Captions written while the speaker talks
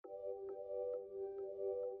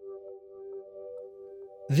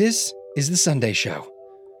This is The Sunday Show.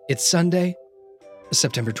 It's Sunday,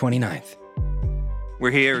 September 29th.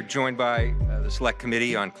 We're here joined by the Select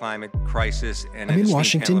Committee on Climate Crisis and I'm in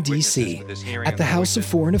Washington, D.C., at the House of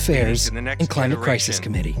Foreign Affairs and Climate Crisis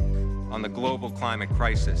Committee. On the global climate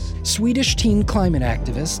crisis. Swedish teen climate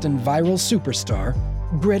activist and viral superstar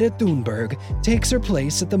Greta Thunberg takes her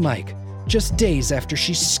place at the mic just days after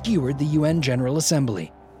she skewered the UN General Assembly.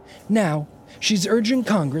 Now, she's urging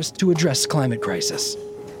Congress to address climate crisis.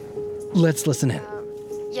 Let's listen in.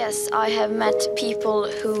 Yes, I have met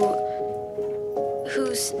people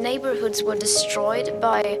whose neighborhoods were destroyed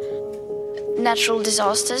by natural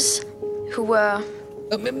disasters, who were...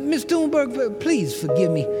 Ms. Thunberg, please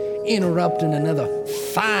forgive me interrupting another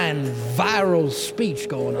fine viral speech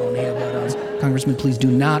going on here, but Congressman, please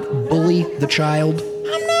do not bully the child.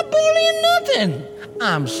 I'm not bullying nothing.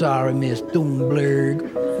 I'm sorry, Miss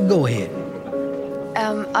Thunberg. Go ahead.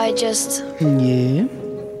 I just... Yeah?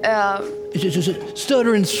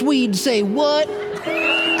 Stuttering Swede say what? Oh,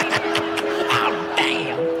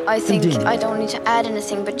 damn. I think I don't need to add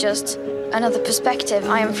anything, but just another perspective.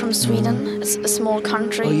 I am from Sweden, a small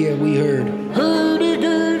country. Oh, yeah, we heard.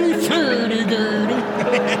 Hurdy-gurdy, hurdy-gurdy.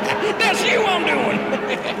 That's you I'm doing.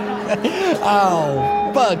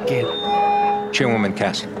 Oh, fuck it. Chairwoman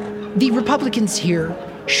Cass. The Republicans here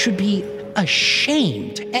should be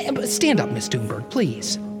ashamed. Stand up, Miss Thunberg,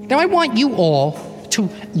 please. Now, I want you all to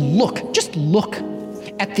just look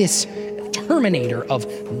at this terminator of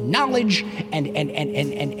knowledge and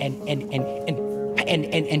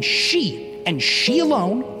she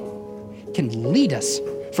alone can lead us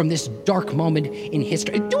from this dark moment in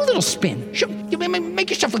history. Do a little spin. Make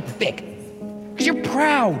yourself look big. Because you're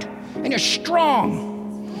proud and you're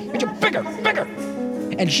strong and you're bigger.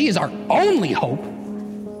 And she is our only hope.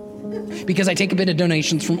 Because I take a bit of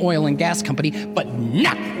donations from oil and gas company, but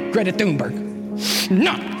not Greta Thunberg.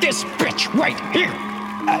 Not this bitch right here.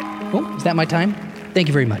 Is that my time? Thank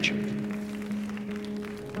you very much.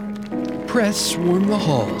 Press swarm the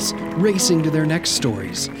halls, racing to their next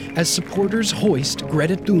stories as supporters hoist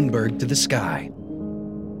Greta Thunberg to the sky.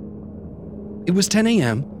 It was 10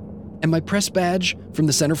 a.m., and my press badge from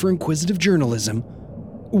the Center for Inquisitive Journalism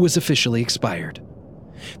was officially expired.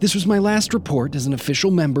 This was my last report as an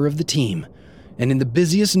official member of the team, and in the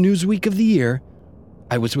busiest news week of the year,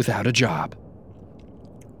 I was without a job.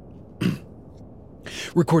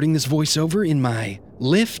 Recording this voiceover in my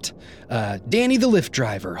Lyft, Danny the Lyft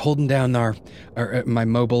driver, holding down my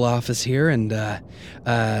mobile office here, and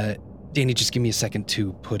Danny, just give me a second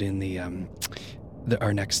to put in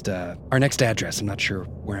our next address. I'm not sure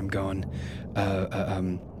where I'm going,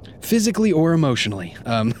 physically or emotionally.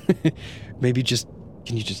 Maybe just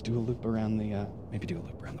can you just do a loop around the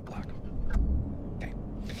block? Okay.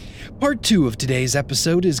 Part 2 of today's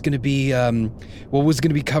episode is going to be, was going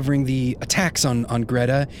to be covering the attacks on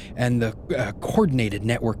Greta and the coordinated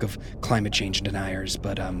network of climate change deniers.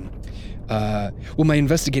 But, my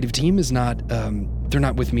investigative team is not, they're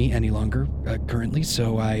not with me any longer currently.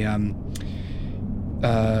 So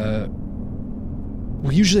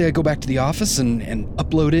usually I go back to the office and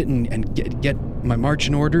upload it and get my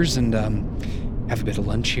marching orders and have a bit of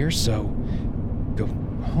lunch here. So go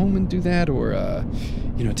home and do that, or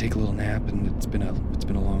take a little nap. And it's been a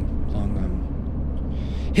long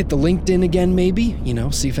hit the LinkedIn again, maybe,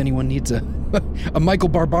 see if anyone needs a Michael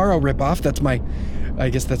Barbaro ripoff. I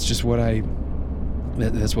guess that's just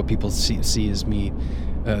that's what people see as me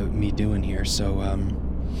doing here. So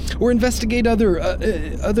or investigate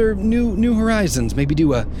other new horizons. Maybe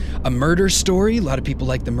do a murder story. A lot of people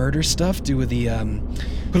like the murder stuff. Do the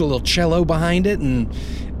put a little cello behind it, and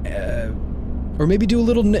or maybe do a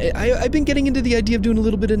little. I've been getting into the idea of doing a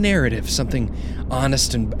little bit of narrative, something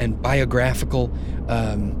honest and biographical.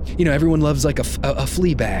 Everyone loves like a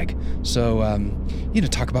Fleabag. So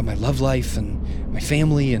talk about my love life and my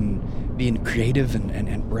family and being creative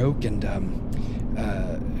and broke and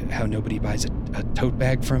how nobody buys a tote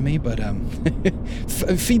bag from me, but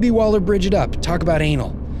Phoebe Waller-Bridge it up. Talking about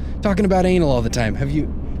anal all the time.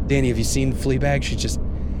 Danny, have you seen Fleabag?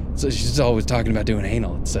 She's always talking about doing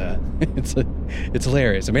anal. It's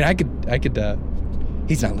hilarious. I mean, I could.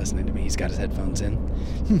 He's not listening to me. He's got his headphones in.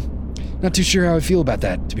 Not too sure how I feel about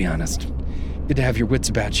that, to be honest. Good to have your wits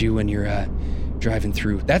about you when you're driving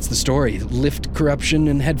through. That's the story. Lyft corruption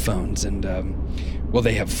and headphones, and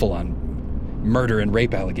they have full-on murder and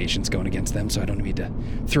rape allegations going against them, so I don't need to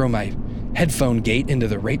throw my headphone gate into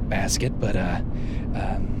the rape basket, but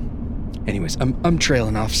anyways, I'm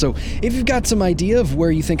trailing off. So if you've got some idea of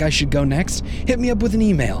where you think I should go next, hit me up with an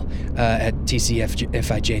email at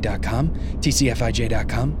tcfij.com.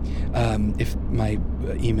 If my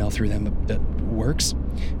email through them works.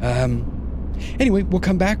 Anyway, we'll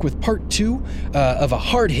come back with part 2 of a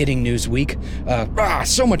hard-hitting news week.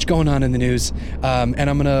 So much going on in the news, and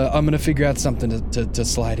I'm gonna figure out something to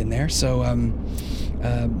slide in there. So,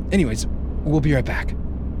 anyways, we'll be right back.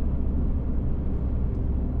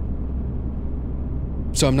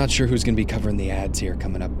 So I'm not sure who's gonna be covering the ads here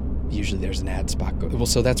coming up. Usually there's an ad spot. Well,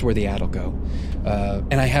 so that's where the ad will go.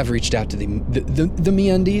 And I have reached out to the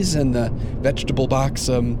MeUndies and the vegetable box.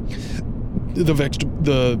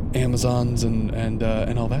 The Amazons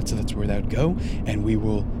and all that, so that's where that would go, and we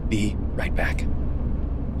will be right back.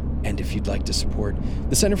 And if you'd like to support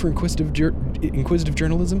the Center for Inquisitive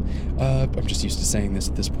Journalism, I'm just used to saying this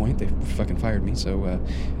at this point. They fucking fired me. So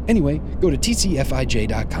anyway, go to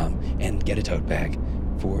tcfij.com and get a tote bag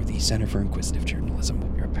for the Center for Inquisitive Journalism. We'll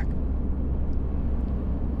be right back.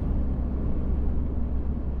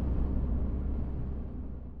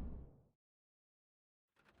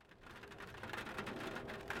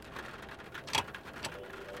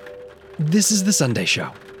 This is the Sunday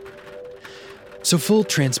Show. So full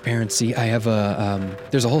transparency, I have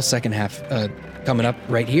there's a whole second half coming up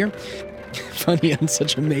right here. Funny on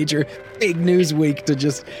such a major, big news week to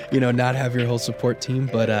just, not have your whole support team,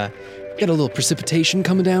 but got a little precipitation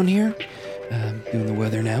coming down here. Doing the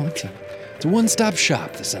weather now. It's a one-stop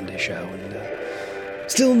shop, the Sunday Show.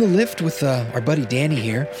 And still in the lift with our buddy Danny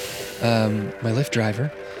here, my Lyft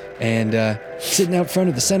driver, and sitting out front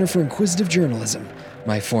of the Center for Inquisitive Journalism,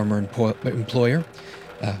 my former employer,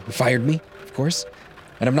 who fired me, of course.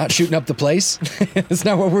 And I'm not shooting up the place. That's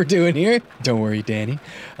not what we're doing here. Don't worry, Danny.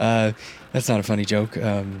 That's not a funny joke.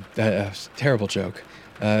 Terrible joke.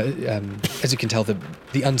 As you can tell, the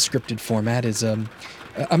unscripted format is.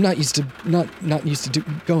 I'm not used to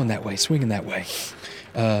going that way, swinging that way.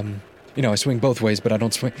 I swing both ways, but I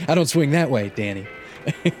don't swing that way, Danny.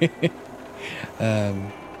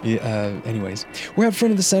 Anyways, we're out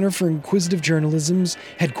front of the Center for Inquisitive Journalism's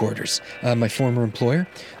headquarters. My former employer,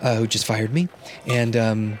 who just fired me, and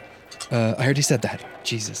I already said that.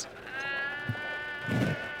 Jesus.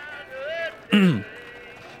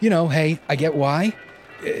 Hey, I get why.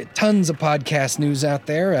 Tons of podcast news out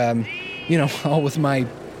there. All with my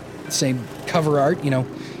same cover art.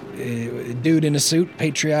 Dude in a suit,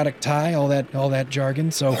 patriotic tie, all that jargon.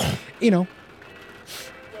 So,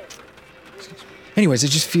 Anyways, I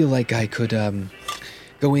just feel like I could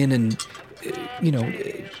go in and,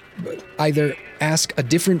 either ask a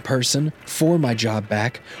different person for my job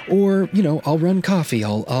back, or, I'll run coffee.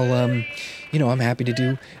 I'm happy to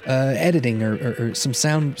do editing or some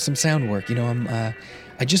sound work. I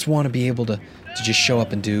just want to be able to just show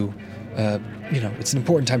up and do, it's an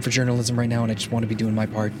important time for journalism right now, and I just want to be doing my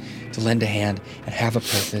part to lend a hand and have a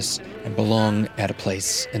purpose and belong at a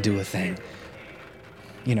place and do a thing.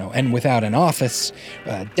 And without an office,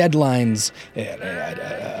 deadlines,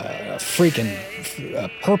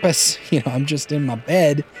 freaking purpose, I'm just in my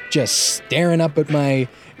bed, just staring up at my,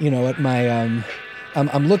 I'm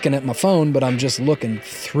looking at my phone, but I'm just looking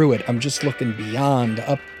through it. I'm just looking beyond,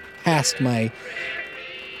 up past my...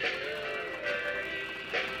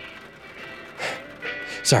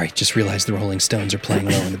 Sorry, just realized the Rolling Stones are playing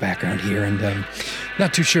low in the background here, and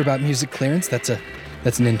not too sure about music clearance. That's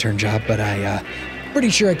an intern job, but pretty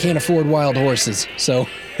sure I can't afford wild horses, so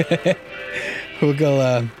we'll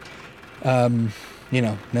go, none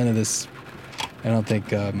of this, I don't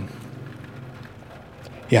think any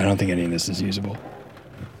of this is usable.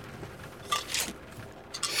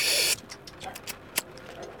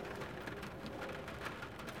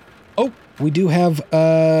 Oh, we have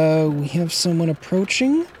someone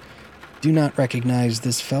approaching. Do not recognize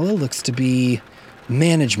this fellow. Looks to be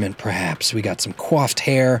management, perhaps. We got some coiffed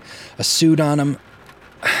hair, a suit on him.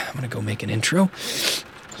 I'm gonna go make an intro.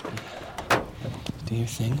 Do your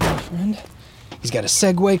thing, my friend. He's got a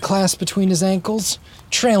Segway clasp between his ankles,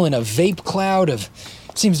 trailing a vape cloud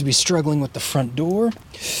seems to be struggling with the front door.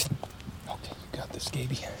 Okay, you got this,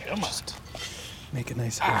 Gaby. Just make a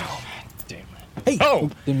nice hair. Oh, damn it. Hey!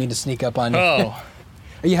 Oh! Didn't mean to sneak up on you. Oh.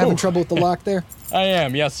 Are you having trouble with the lock there? I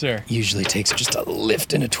am, yes, sir. Usually takes just a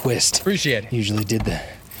lift and a twist. Appreciate it. Usually did the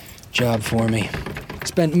job for me.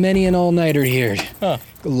 Spent many an all-nighter here,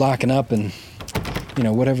 locking up and,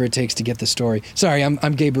 whatever it takes to get the story. Sorry,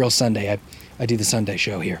 I'm Gabriel Sunday. I do the Sunday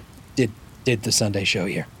show here. Did the Sunday show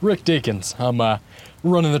here. Rick Deakins. I'm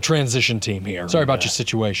running the transition team here. Sorry about your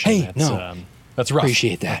situation. Hey, that's rough.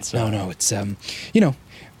 Appreciate that. No, it's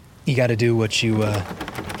you got to do what you.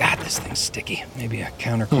 God, this thing's sticky. Maybe a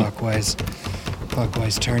counterclockwise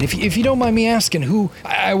turn. If you don't mind me asking, who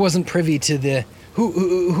I wasn't privy to the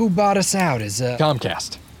who bought us out as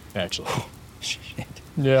Comcast, actually. Shit.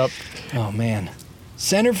 Yep. Oh man.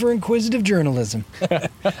 Center for Inquisitive Journalism.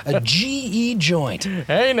 A GE joint.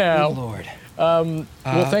 Hey now. Good Lord. Well,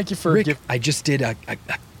 thank you for... Rick, I just did a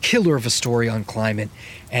killer of a story on climate,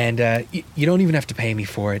 and you don't even have to pay me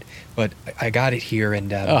for it, but I got it here,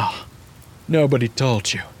 and... Nobody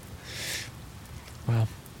told you. Well,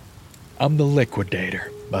 I'm the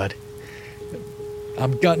liquidator, bud.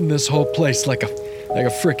 I'm gutting this whole place like a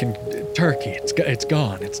frickin' turkey. It's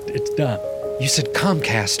gone. It's done. You said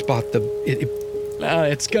Comcast bought the...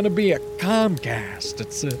 It's gonna be a Comcast.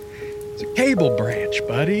 It's a cable branch,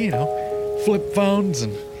 buddy. You know, flip phones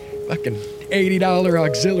and fucking $80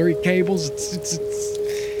 auxiliary cables.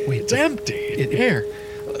 It's empty. Here,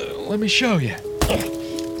 let me show you.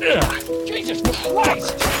 Jesus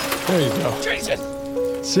Christ! There you go. Jesus!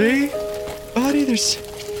 See, buddy,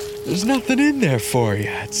 there's nothing in there for you.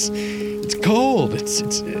 It's cold. It's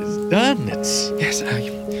done. Yes,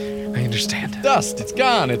 I understand. Dust. It's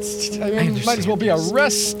gone. It might as well be a this.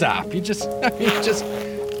 rest stop. You just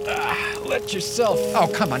let yourself. Oh,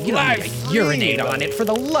 come on, you don't need to urinate on it, for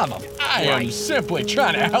the love of I am simply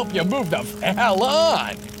trying to help you move the hell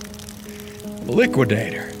on.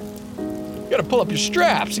 Liquidator. You gotta pull up your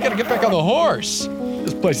straps. You gotta get back on the horse.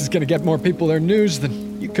 This place is gonna get more people their news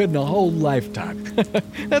than you could in a whole lifetime.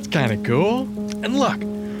 That's kind of cool. And look,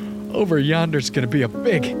 over yonder's gonna be a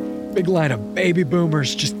big line of baby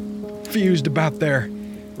boomers just fused about their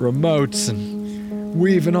remotes and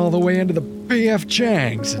weaving all the way into the PF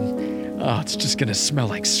Changs. And it's just gonna smell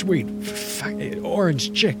like sweet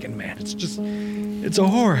orange chicken, man. It's a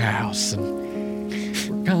whorehouse. And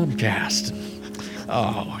we're Comcast. And,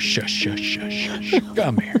 oh, shush.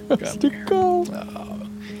 Come here. Oh,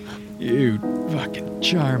 you fucking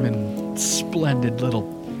charming, splendid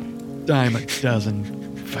little dime a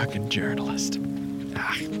dozen fucking journalist.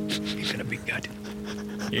 You're gonna be good.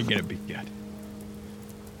 You're gonna be good.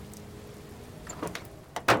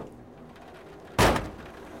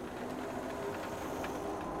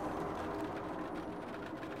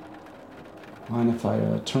 Mind if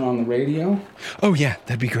I turn on the radio? Oh, yeah,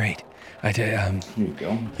 that'd be great. Here you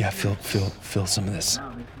go. Yeah, fill some of this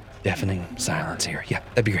deafening silence here. Yeah,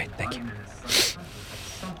 that'd be great. Thank you.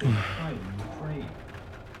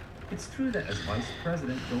 It's true that as vice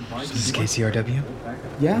president, Joe Biden... This is KCRW?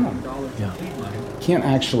 Yeah. Can't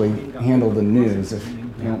actually handle the news if you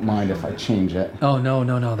don't mind if I change it. Oh, no,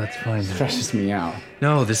 that's fine. It stresses me out.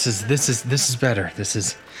 No, this is better. This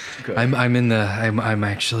is Good. I'm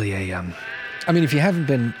actually a I mean, if you haven't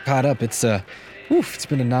been caught up, it's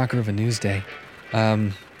been a knocker of a news day.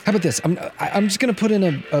 How about this? I'm just gonna put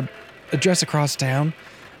in a address across town.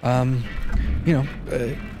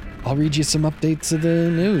 I'll read you some updates of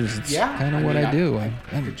the news. It's kind of what I do.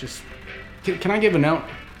 Can I give a note?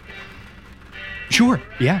 Sure.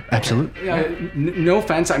 Yeah, absolutely. No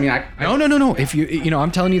offense. I mean, No. If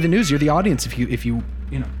I'm telling you the news. You're the audience. If you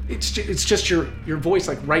it's just your voice.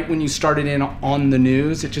 Like right when you started in on the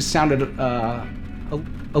news, it just sounded a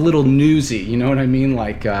little newsy. You know what I mean?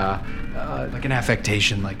 Like an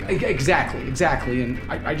affectation, like exactly. And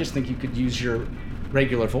I just think you could use your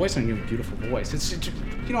regular voice and your beautiful voice.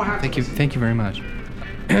 You don't have to. Thank you very much.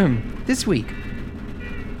 This week,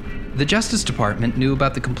 the Justice Department knew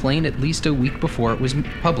about the complaint at least a week before it was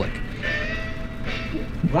public.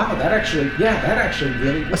 Wow, that actually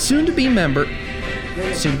really. A soon-to-be member of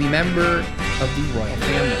the royal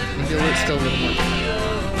family. Maybe still a little more.